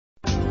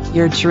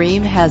Your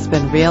dream has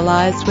been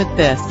realized with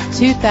this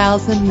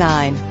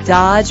 2009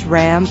 Dodge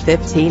Ram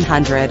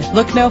 1500.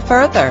 Look no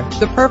further.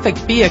 The perfect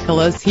vehicle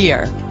is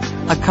here.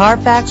 A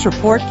Carfax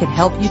report can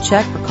help you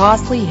check for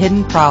costly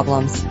hidden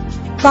problems.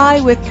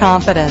 Buy with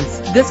confidence.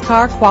 This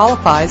car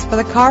qualifies for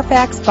the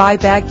Carfax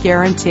buyback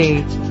guarantee.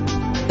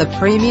 The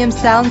premium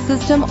sound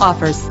system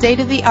offers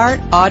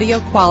state-of-the-art audio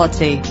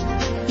quality.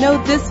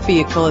 Know this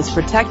vehicle is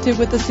protected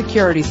with a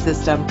security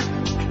system.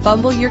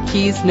 Fumble your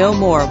keys no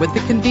more with the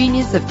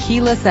convenience of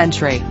keyless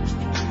entry.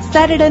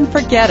 Set it and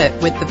forget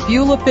it with the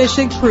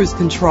fuel-efficient cruise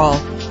control.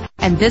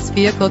 And this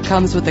vehicle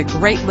comes with a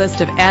great list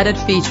of added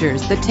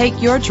features that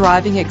take your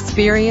driving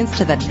experience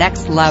to the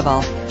next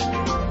level.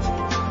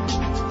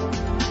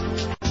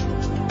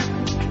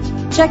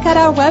 Check out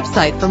our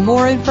website for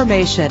more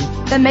information,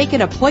 then make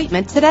an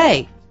appointment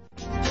today.